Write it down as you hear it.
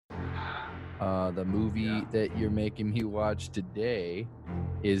The movie that you're making me watch today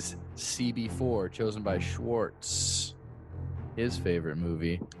is CB4, chosen by Schwartz. His favorite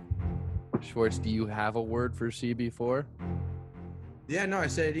movie. Schwartz, do you have a word for CB4? Yeah, no, I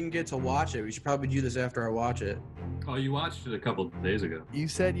said I didn't get to watch it. We should probably do this after I watch it. Oh, you watched it a couple of days ago. You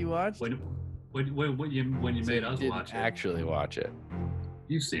said you watched it? When you made us didn't watch it. actually watch it.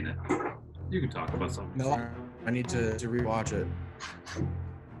 You've seen it. You can talk about something. No, I need to rewatch it.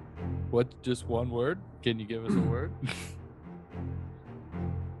 What? Just one word? Can you give us a word?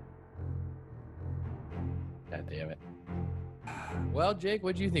 God damn it. Well, Jake,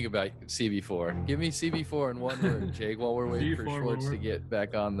 what do you think about CB4? Give me CB4 in one word, Jake, while we're waiting for Schwartz to get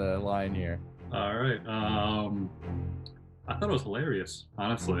back on the line here. All right. I thought it was hilarious,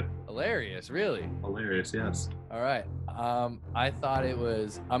 honestly. Hilarious, really? Hilarious, yes. All right. I thought it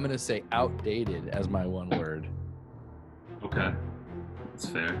was, I'm going to say outdated as my one word. Okay. That's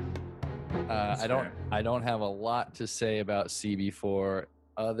fair. I don't have a lot to say about CB4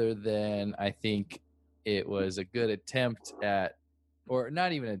 other than I think it was a good attempt at, or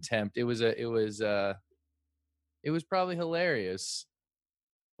not even attempt. It was probably hilarious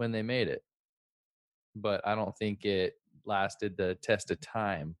when they made it, but I don't think it lasted the test of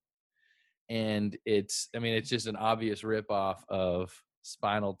time. And it's just an obvious ripoff of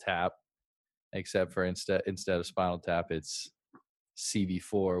Spinal Tap, except for instead of Spinal Tap, it's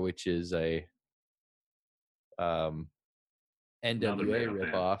CB4, which is a NWA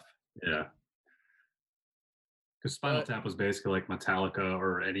ripoff. Yeah. Because Spinal Tap was basically like Metallica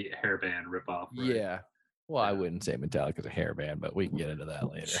or any hairband ripoff. Right? Yeah. Well, I wouldn't say Metallica's a hairband, but we can get into that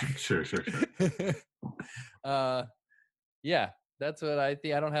later. Sure. Yeah, that's what I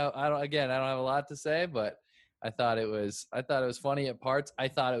think. I don't have a lot to say, but I thought it was funny at parts. I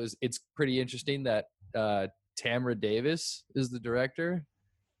thought it's pretty interesting that Tamra Davis is the director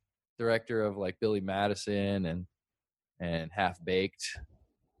of like Billy Madison and Half Baked.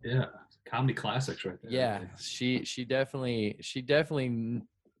 Yeah, comedy classics right there. Yeah, really. She definitely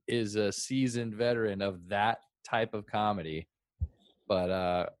is a seasoned veteran of that type of comedy.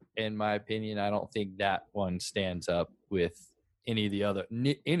 But in my opinion, I don't think that one stands up with any of the other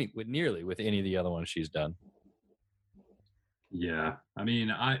with any of the other ones she's done. Yeah, I mean,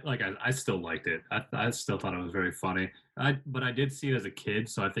 I still liked it. I still thought it was very funny. But I did see it as a kid,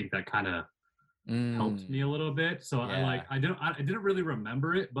 so I think that kind of helped me a little bit. So yeah. I didn't really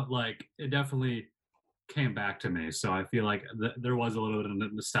remember it, but like it definitely came back to me. So I feel like there was a little bit of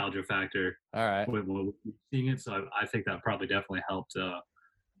a nostalgia factor. All right. When seeing it, so I think that probably definitely helped.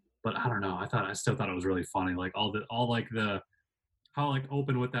 But I don't know. I still thought it was really funny. Like how like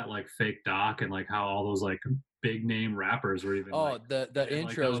open with that like fake doc and like how all those like big name rappers were even. The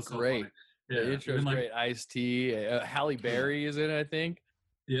intro's so great. Funny. Yeah, the intro's great. Ice-T, Halle Berry is in it, I think.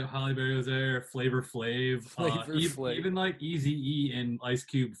 Yeah, Halle Berry was there. Flavor Flav. Even like Eazy-E and Ice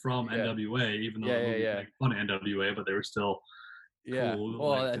Cube from NWA. Even though the movie was making fun of NWA, but they were still cool.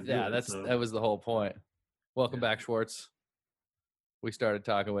 Well, that was the whole point. Welcome back, Schwartz. We started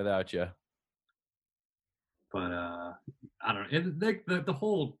talking without you. But I don't know. The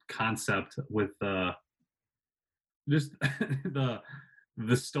whole concept with just the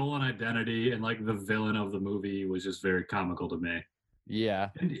stolen identity and like the villain of the movie was just very comical to me. Yeah.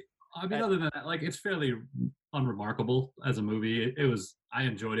 And, I mean, other than that, like it's fairly unremarkable as a movie. I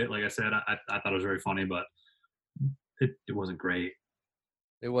enjoyed it. Like I said, I thought it was very funny, but it wasn't great.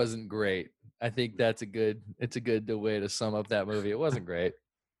 It wasn't great. I think it's a good way to sum up that movie. It wasn't great.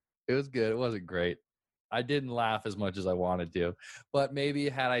 It was good. It wasn't great. I didn't laugh as much as I wanted to, but maybe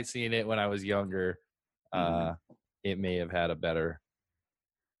had I seen it when I was younger, it may have had a better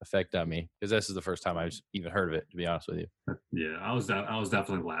effect on me, because this is the first time I've even heard of it, to be honest with you. Yeah, I was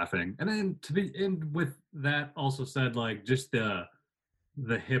definitely laughing. And then with that also said, like just the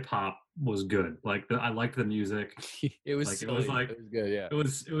hip hop was good. Like I liked the music. It was silly. It was good. Yeah, it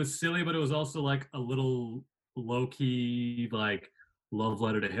was silly, but it was also like a little low key like love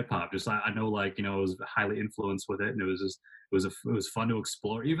letter to hip hop. Just I know, like, you know, it was highly influenced with it, and it was fun to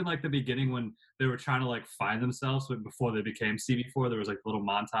explore. Even like the beginning when they were trying to like find themselves, but before they became CB4, there was like a little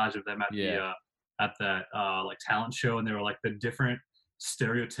montage of them at that like talent show, and they were like the different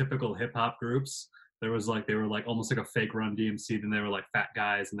stereotypical hip hop groups. They were like almost like a fake Run DMC. Then they were like fat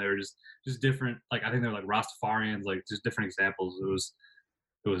guys, and they were just different. Like I think they were like Rastafarians, like just different examples.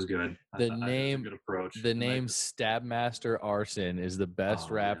 It was good. The name, good approach. The name Stabmaster Arson is the best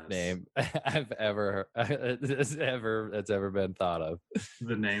rap name I've ever that's ever been thought of.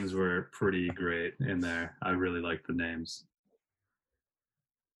 The names were pretty great in there. I really liked the names.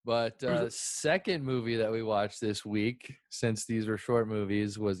 But second movie that we watched this week, since these were short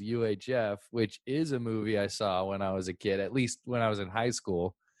movies, was UHF, which is a movie I saw when I was a kid, at least when I was in high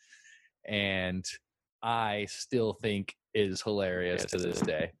school, and I still think is hilarious to this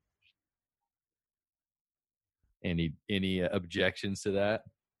day. Any objections to that?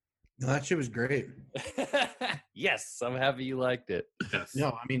 No, that shit was great. Yes, I'm happy you liked it. Yes. No,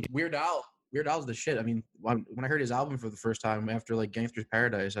 I mean Weird Al's the shit. I mean, when I heard his album for the first time after like Gangster's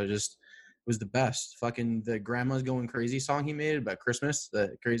Paradise, I just was the best. Fucking the Grandma's Going Crazy song he made about Christmas,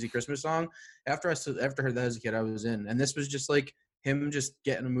 the Crazy Christmas song. After I heard that as a kid, I was in, and this was just like him just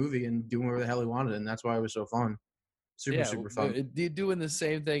getting a movie and doing whatever the hell he wanted, and that's why it was so fun. Super fun. Doing the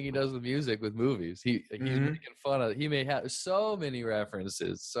same thing he does with music with movies. He's making fun of. He may have so many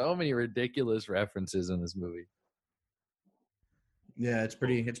references, so many ridiculous references in this movie. Yeah, it's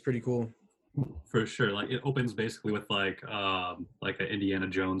pretty cool. For sure. Like it opens basically with like an Indiana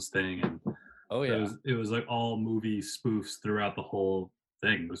Jones thing, and oh yeah, it was like all movie spoofs throughout the whole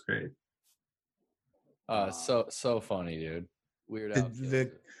thing. It was great. So funny, dude. Weird Al.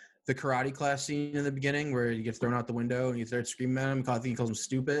 The karate class scene in the beginning where he gets thrown out the window and he starts screaming at him. I think he calls him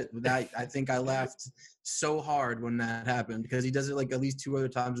stupid. That I think I laughed so hard when that happened because he does it like at least 2 other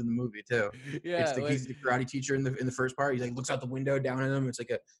times in the movie too. Yeah, he's the karate teacher in the first part. He's like looks out the window down at him. It's like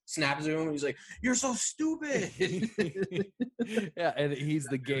a snap zoom. And he's like, "You're so stupid." Yeah, and he's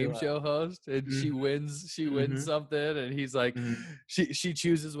the game show host, and she wins something, and he's like, she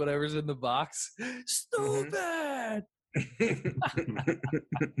chooses whatever's in the box. Stupid.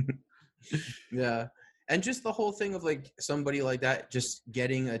 Yeah, and just the whole thing of like somebody like that just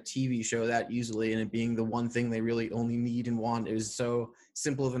getting a TV show that easily and it being the one thing they really only need and want is so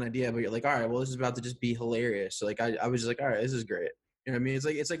simple of an idea, but you're like, all right, well, this is about to just be hilarious. So like I was just like, all right, this is great. You know what I mean?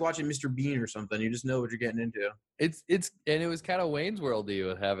 It's like watching Mr. Bean or something. You just know what you're getting into. It's and it was kind of Wayne's World-y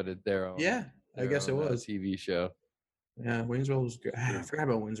with having it their own. Yeah, I guess it was TV show. Yeah, Wayne's World was good. I forgot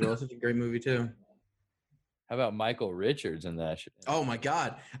about Wayne's World. It's such a great movie too. How about Michael Richards in that shit? Oh my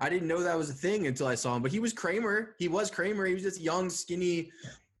God. I didn't know that was a thing until I saw him, but he was Kramer. He was this young, skinny,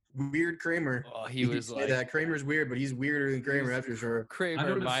 weird Kramer. Oh, he was like that. Kramer's weird, but he's weirder than Kramer, that's for sure.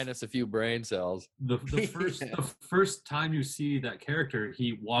 Kramer minus a few brain cells. The first time you see that character,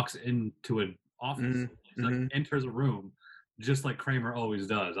 he walks into an office, like enters a room, just like Kramer always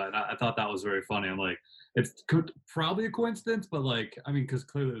does. I thought that was very funny. I'm like, it's probably a coincidence, but like, I mean, because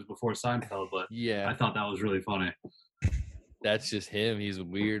clearly it was before Seinfeld, but yeah, I thought that was really funny. That's just him. He's a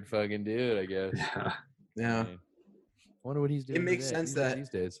weird fucking dude, I guess. Yeah. I wonder what he's doing. It makes sense that these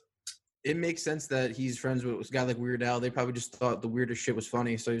days. It makes sense that he's friends with a guy like Weird Al. They probably just thought the weirdest shit was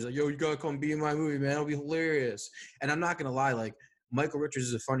funny. So he's like, yo, you gotta come be in my movie, man. It'll be hilarious. And I'm not gonna lie, like, Michael Richards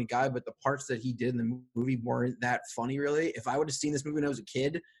is a funny guy, but the parts that he did in the movie weren't that funny, really. If I would have seen this movie when I was a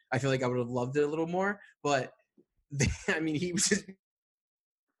kid, I feel like I would have loved it a little more. But, I mean, he was just...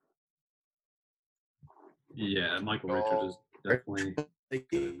 Yeah, Michael Richards is definitely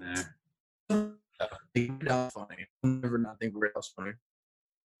good in there. Weird Al's funny. I'll never not think Weird Al's funny.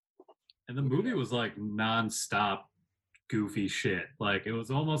 And the movie was like nonstop goofy shit. Like it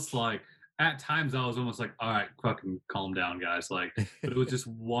was almost like at times I was almost like, all right, fucking calm down, guys. Like, but it was just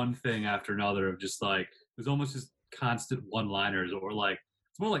one thing after another of just like, it was almost just constant one-liners or like,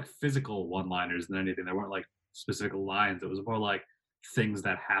 it's more like physical one-liners than anything. There weren't like specific lines. It was more like things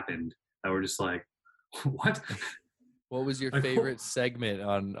that happened that were just like, what? What was your favorite segment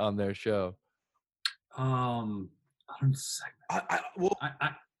on their show? I don't segment.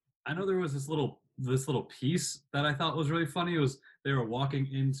 I know there was this little piece that I thought was really funny. It was they were walking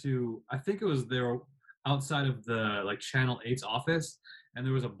into, I think it was they were outside of the like Channel 8's office, and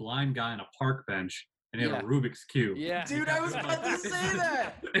there was a blind guy on a park bench, and he had a Rubik's cube. Yeah, dude, I was about to say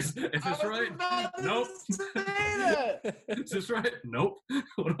that. Is this right? Nope. Is this right? Nope.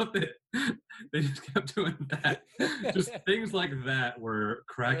 What about that? They just kept doing that. Just things like that were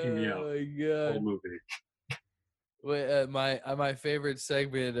cracking me up. Oh my god! The whole movie. Wait, my favorite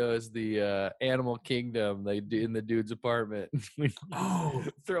segment was the Animal Kingdom. They do in the dude's apartment.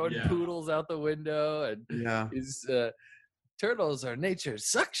 Throwing poodles out the window, and his turtles are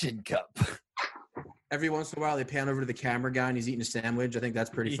nature's suction cup. Every once in a while, they pan over to the camera guy and he's eating a sandwich. I think that's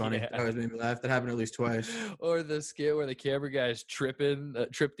pretty funny. That always made me laugh. That happened at least twice. Or the skit where the camera guy is tripped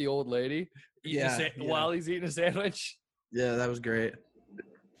the old lady while he's eating a sandwich. Yeah, that was great.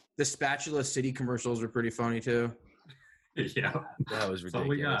 The Spatula City commercials were pretty funny too. Yeah, that was ridiculous. So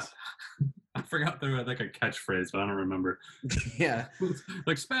we got. I forgot there was like a catchphrase, but I don't remember. Yeah,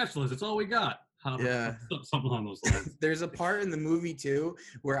 like spatulas. It's all we got. Yeah. Something along those lines. There's a part in the movie too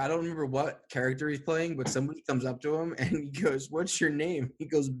where I don't remember what character he's playing, but somebody comes up to him and he goes, "What's your name?" He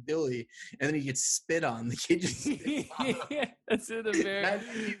goes, "Billy," and then he gets spit on. The kid just spits on him. That's in the very. That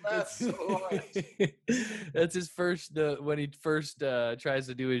made me laugh so hard. That's his first when he first tries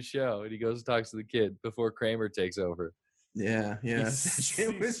to do his show, and he goes and talks to the kid before Kramer takes over. Yeah, He yeah. That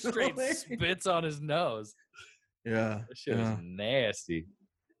shit was straight hilarious. spits on his nose. Yeah, That shit yeah. was nasty.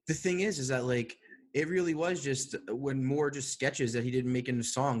 The thing is that like it really was just when more just sketches that he didn't make into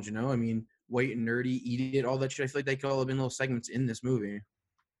songs. You know, I mean, White and Nerdy, Eat It, all that shit. I feel like they could all have been little segments in this movie.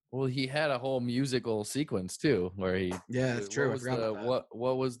 Well, he had a whole musical sequence too, where he. Yeah, that's true. What was I forgot about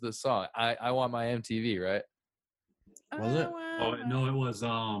what was the song? I want my MTV, right? Was it? Oh no, it was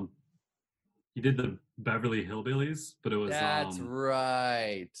he did the Beverly Hillbillies, but it was That's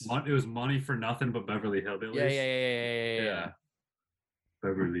right. it was Money for Nothing but Beverly Hillbillies. Yeah.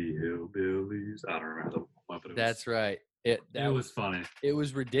 Beverly Hillbillies. I don't remember the one, but That's right. It was funny. It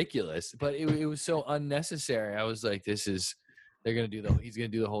was ridiculous, but it was so unnecessary. I was like, he's gonna do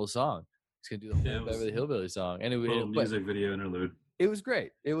the whole song. He's gonna do the whole Beverly Hillbilly song, and Music video interlude. It was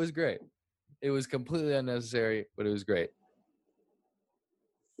great. It was completely unnecessary, but it was great.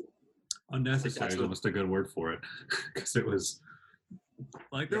 Unnecessary is almost a good word for it, because it was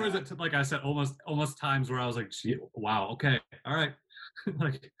like there was like I said, almost times where I was like, gee, wow, okay, all right,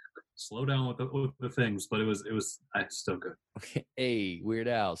 like slow down with the things, but it was still good. Hey, Weird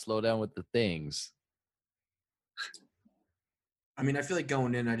Al, slow down with the things. I mean, I feel like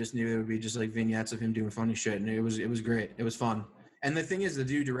going in, I just knew it would be just like vignettes of him doing funny shit, and it was great. It was fun. And the thing is, the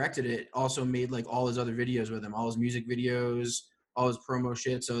dude directed it, also made like all his other videos with him, all his music videos, all his promo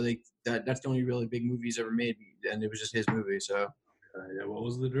shit. So that's the only really big movie he's ever made, and it was just his movie. So yeah, what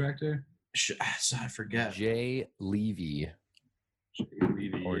was the director? I forget. Jay Levy.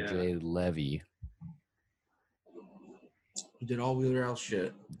 Or Jay Levy. He did all Weird Al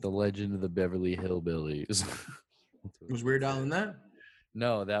shit. The Legend of the Beverly Hillbillies. Was Weird Al in that?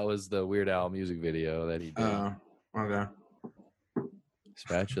 No, that was the Weird Al music video that he did. Oh, okay.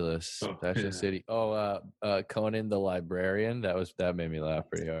 Spatula City. Oh, Conan the Librarian. That made me laugh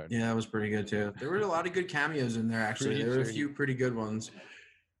pretty hard. Yeah, that was pretty good too. There were a lot of good cameos in there. Actually, there were a few pretty good ones.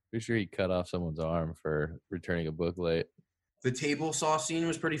 Pretty sure he cut off someone's arm for returning a book late. The table saw scene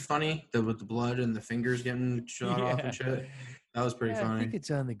was pretty funny. With the blood and the fingers getting shot off and shit. That was pretty funny. I think it's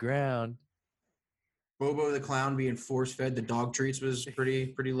on the ground. Bobo the clown being force fed the dog treats was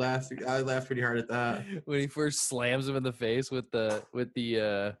pretty laugh. I laughed pretty hard at that. When he first slams him in the face with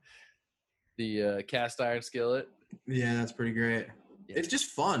the cast iron skillet. Yeah, that's pretty great. Yeah. It's just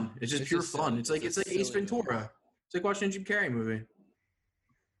fun. It's just pure fun. It's like Ace Ventura. Movie. It's like watching a Jim Carrey movie.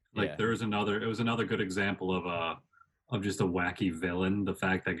 Like it was another good example of just a wacky villain. The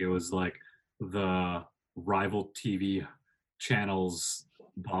fact that it was like the rival TV channel's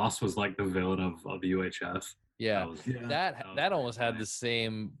boss was like the villain of the UHF. Yeah, that almost had the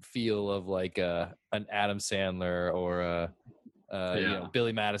same feel of like an Adam Sandler or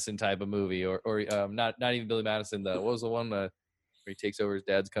Billy Madison type of movie, or not even Billy Madison. What was the one where he takes over his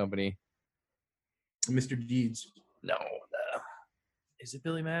dad's company? Mr. Deeds. No. Is it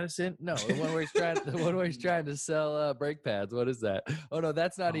Billy Madison? No, the one where he's trying to sell brake pads. What is that? Oh no,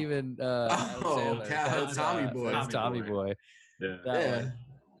 that's not even Adam Sandler. That's Tommy Boy. That's Tommy Boy. Yeah. That one.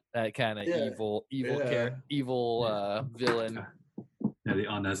 That kind of evil villain. Yeah, the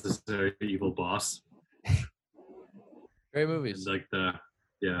unnecessary evil boss. Great movies. And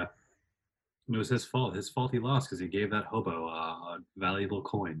it was his fault. His fault he lost because he gave that hobo a valuable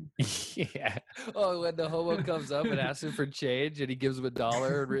coin. Yeah. Oh, when the hobo comes up and asks him for change and he gives him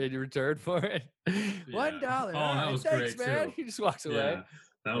 $1 in return for it. $1. Oh, that was thanks, great man. too. He just walks away. Yeah,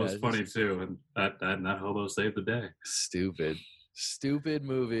 that was funny too. And that hobo saved the day. Stupid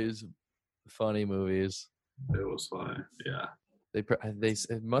movies. Funny movies. It was funny. Yeah. They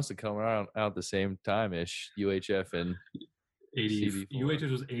must have come around out the same time ish. UHF and 80. CB4.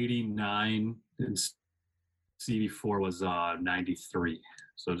 UHF was 89 and CB4 was 93.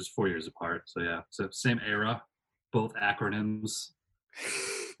 So just 4 years apart. So yeah, so same era, both acronyms.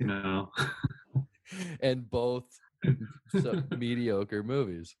 You know, and both mediocre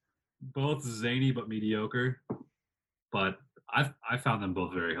movies. Both zany but mediocre. But I found them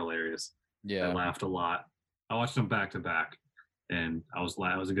both very hilarious. Yeah, I laughed a lot. I watched them back to back, and I was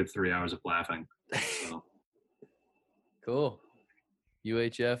a good 3 hours of laughing. So. Cool.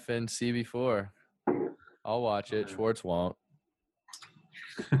 UHF and CB4. I'll watch it. Schwartz won't.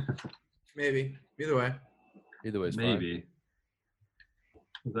 Maybe. Either way. Either way, maybe.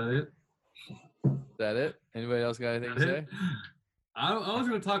 Fine. Is that it? Is that it? Anybody else got anything to say? I was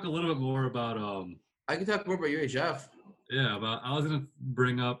going to talk a little bit more about I can talk more about UHF. yeah, about I was going to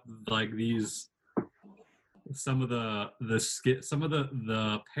bring up like these some of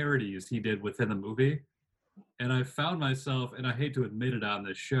the parodies he did within the movie, and I found myself, and I hate to admit it on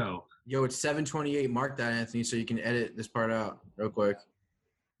this show. Yo, it's 7:28. Mark that, Anthony, so you can edit this part out real quick.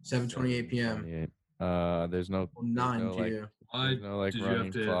 7:28 p.m. 28. There's no 9 no, to like, you. Why there's no like did you have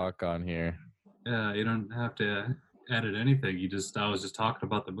running to? clock on here. Yeah, you don't have to edit anything. I was just talking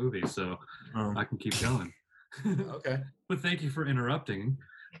about the movie, so Oh, I can keep going. okay. But thank you for interrupting.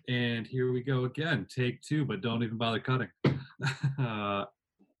 And here we go again, take 2, but don't even bother cutting.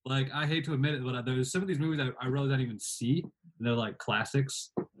 Like, I hate to admit it, but there's some of these movies I really don't even see. And they're like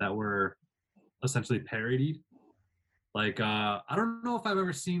classics that were essentially parodied. Like, I don't know if I've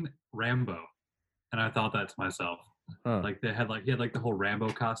ever seen Rambo, and I thought that to myself. Huh. Like he had like the whole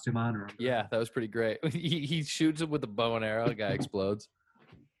Rambo costume on. Remember that? Yeah, that was pretty great. He shoots him with a bow and arrow. The guy explodes.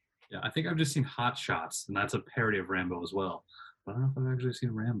 Yeah, I think I've just seen Hot Shots, and that's a parody of Rambo as well. But I don't know if I've actually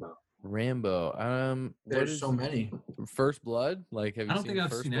seen Rambo. Rambo. There's so many. First Blood? Like, have you I don't seen think I've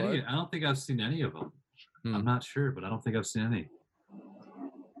First seen Blood? any. I don't think I've seen any of them. I'm not sure, but I don't think I've seen any.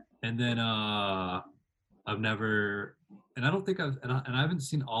 And then I've never, and I don't think I've, and I haven't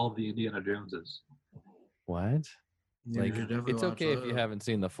seen all of the Indiana Joneses. What? Yeah, Like, you should definitely it's watch okay if you those. haven't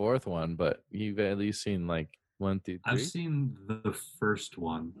seen the fourth one, but you've at least seen like 1 through 3. I've seen the first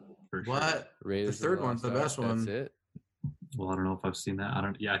one for sure. What? Raiders The of third one's Lost the Ark, best one. That's it. Well, I don't know if I've seen that. I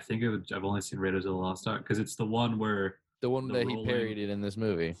don't. Yeah, I think I've only seen Raiders of the Lost Ark because it's the one where The one The that he rolling- parodied in this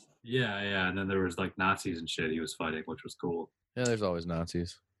movie. yeah, and then there was like Nazis and shit he was fighting, which was cool. Yeah, there's always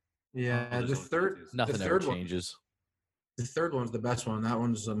Nazis. Yeah, Oh, there's the always third, Nazis. Nothing the ever third one, changes. the third one's the best one. That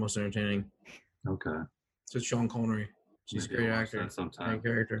one's the most entertaining. Okay, It's with Sean Connery. He's a maybe great I'll watch actor. that Great sometime.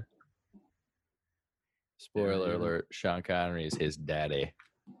 character. Spoiler Yeah. alert: Sean Connery is his daddy.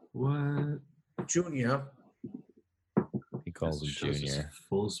 What? Junior. He calls him This show's just Junior.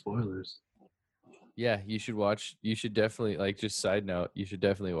 full of spoilers. Yeah, you should watch. You should definitely like. Just side note: you should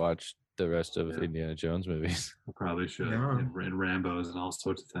definitely watch the rest of Yeah. Indiana Jones movies. I probably should. Yeah. And Rambos and all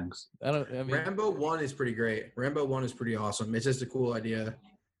sorts of things. I mean, Rambo 1 is pretty great. Rambo 1 is pretty awesome. It's just a cool idea.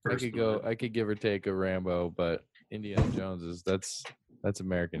 I First could go. Blood. I could give or take a Rambo, but Indiana Jones is that's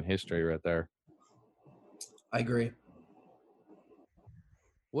American history right there. I agree.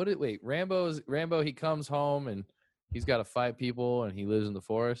 Wait, Rambo. He comes home and he's got to fight people, and he lives in the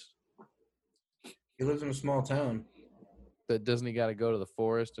forest. He lives in a small town. But doesn't he got to go to the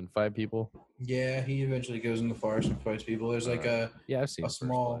forest and fight people? Yeah, he eventually goes in the forest and fights people. There's like Yeah, I've seen a First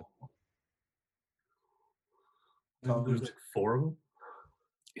small. There's like 4 of them.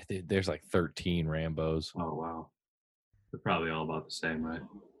 Blood. There's like 13 Rambos. Oh wow, they're probably all about the same, right?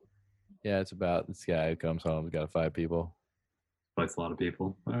 Yeah, it's about this guy who comes home, he's got to fight people. Fights a lot of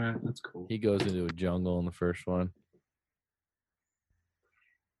people. All right, that's cool. He goes into a jungle in the first one.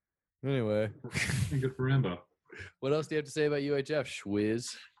 Anyway, Good for Rambo. what else do you have to say about UHF,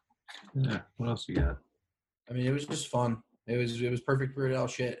 Schwiz? Yeah. What else you got? I mean, it was just fun. It was perfect Weird Al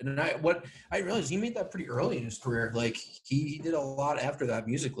shit. And I realized he made that pretty early in his career. Like he did a lot after that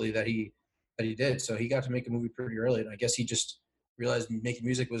musically that he did. So he got to make a movie pretty early. And I guess he just realized making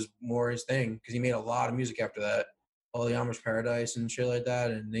music was more his thing because he made a lot of music after that. All the Amish Paradise and shit like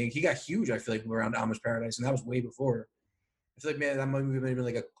that. And he got huge, I feel like, around Amish Paradise. And that was way before. I feel like, man, that movie might have been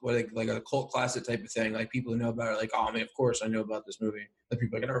like a cult classic type of thing. Like people who know about it, like, oh man, of course I know about this movie. Like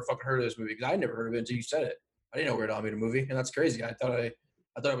people like I never fucking heard of this movie because I never heard of it until you said it. I didn't know Weird Al made a movie, and that's crazy. I thought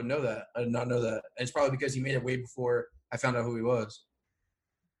I would know that. I did not know that. And it's probably because he made it way before I found out who he was.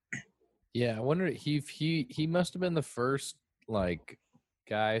 Yeah, I wonder he must have been the first like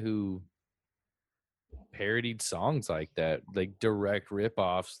guy who parodied songs like that, like direct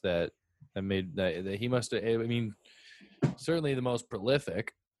ripoffs that made that he must have. I mean, certainly the most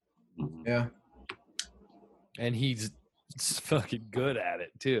prolific, Yeah. and he's fucking good at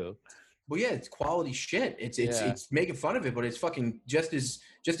it too. Well, yeah, it's quality shit. It's making fun of it, but it's fucking just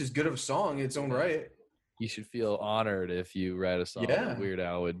as good of a song in its own right. You should feel honored if you write a song Yeah. that Weird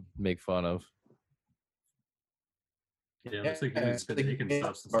Al would make fun of. Yeah, looks like Yeah, he's been taking South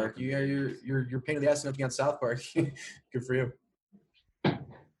stuff since Park. like, You're pain in the ass enough to get on South Park. Good for you.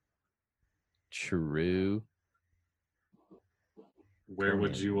 True. where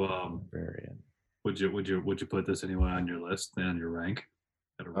would you Barbarian. would you put this anywhere on your list and your rank?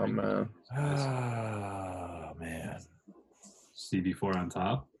 Got a rank? man. Oh man. CB4 on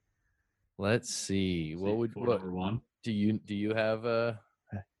top. Let's see. What would CB4 what number 1? do you have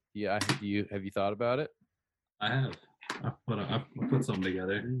have you thought about it? I have. I put something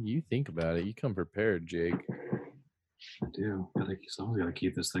together. You think about it. You come prepared, Jake. I do. Someone's got to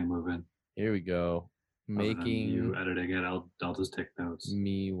keep this thing moving. Here we go. Other than Making you editing it, I'll just take notes.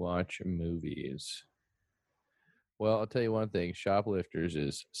 me watch movies. Well, I'll tell you one thing. Shoplifters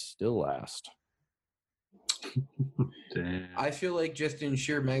is still last. Damn. I feel like just in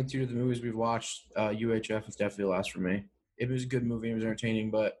sheer magnitude of the movies we've watched, UHF is definitely last for me. It was a good movie. It was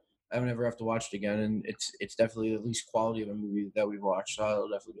entertaining, but I would never have to watch it again. And it's definitely the least quality of a movie that we've watched. So it'll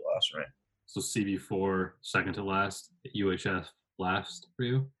definitely be last for me. So CB4 second to last, UHF last for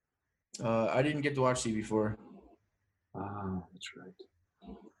you? I didn't get to watch CB4. Ah, that's right.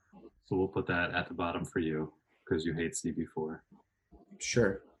 So we'll put that at the bottom for you because you hate CB4.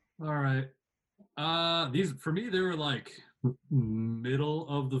 Sure. All right. These for me, they were like middle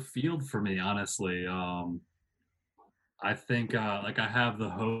of the field for me, honestly. I think like I have the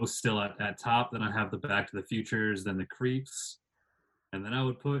Host still at top, then I have the Back to the Futures, then the Creeps, and then I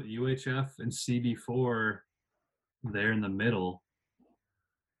would put UHF and CB4 there in the middle.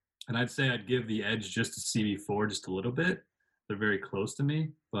 And I'd say I'd give the edge just to CB4 just a little bit. They're very close to me,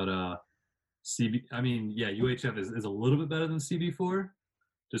 but UHF is a little bit better than CB4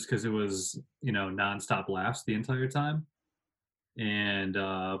 just because it was, nonstop laughs the entire time. And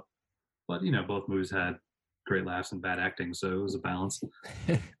but both movies had great laughs and bad acting, so it was a balance.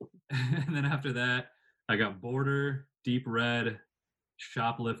 And then after that, I got Border, Deep Red,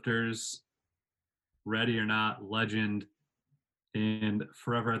 Shoplifters, Ready or Not, Legend, and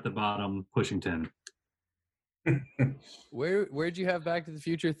forever at the bottom, Pushing 10. Where'd you have Back to the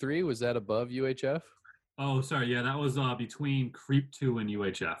Future 3? Was that above UHF? Oh, sorry. Yeah, that was between Creep 2 and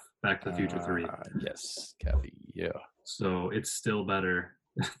UHF, Back to the Future 3. Yes, Kathy. Yeah. So it's still better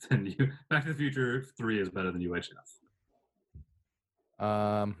than you. Back to the Future 3 is better than UHF.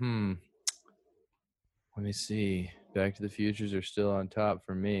 Let me see. Back to the Futures are still on top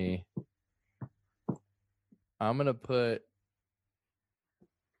for me. I'm gonna put.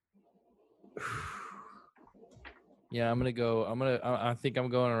 Yeah, I'm gonna go. I think I'm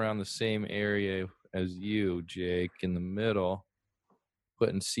going around the same area as you, Jake, in the middle.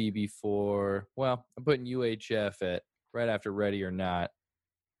 Putting CB4. Well, I'm putting UHF at right after Ready or Not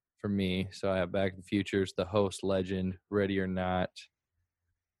for me. So I have Back to the Futures, The Host, Legend, Ready or Not,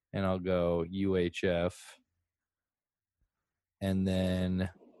 and I'll go UHF, and then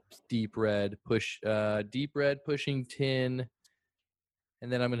Deep Red, Pushing 10.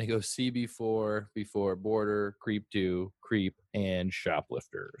 And then I'm going to go CB4 before Border, Creep 2, Creep, and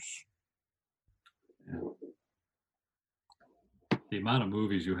Shoplifters. The amount of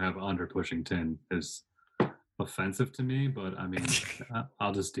movies you have under Pushing 10 is offensive to me, but I mean,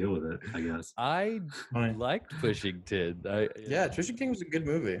 I'll just deal with it, I guess. I liked Pushing 10. Yeah, Pushing 10 was a good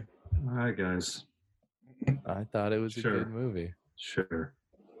movie. All right, guys. I thought it was a good movie. Sure.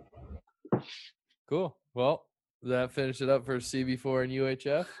 Cool. Well, does that finish it up for CB4 and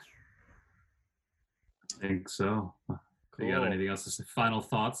UHF? I think so. Cool. You got anything else to say? Final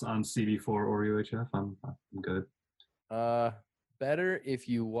thoughts on CB4 or UHF? I'm good. Better if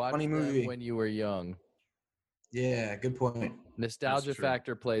you watched them when you were young. Yeah, good point. Nostalgia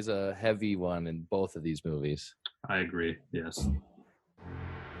factor plays a heavy one in both of these movies. I agree. Yes.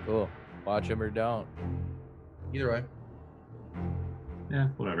 Cool. Watch them or don't. Either way. Yeah,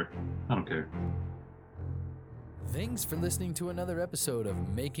 whatever. I don't care. Thanks for listening to another episode of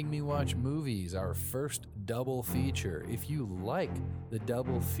Making Me Watch Movies, our first double feature. If you like the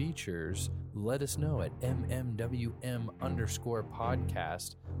double features, let us know at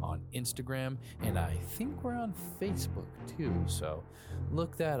MMWM_podcast on Instagram, and I think we're on Facebook too, so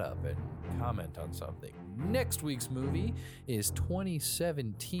look that up and comment on something. Next week's movie is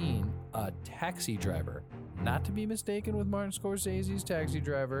 2017, A Taxi Driver, not to be mistaken with Martin Scorsese's Taxi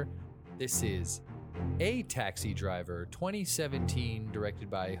Driver. This is A Taxi Driver 2017, directed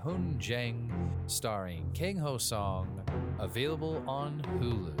by Hun Zheng, starring Kang Ho Song, available on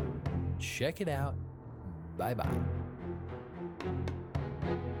Hulu. Check it out. Bye-bye.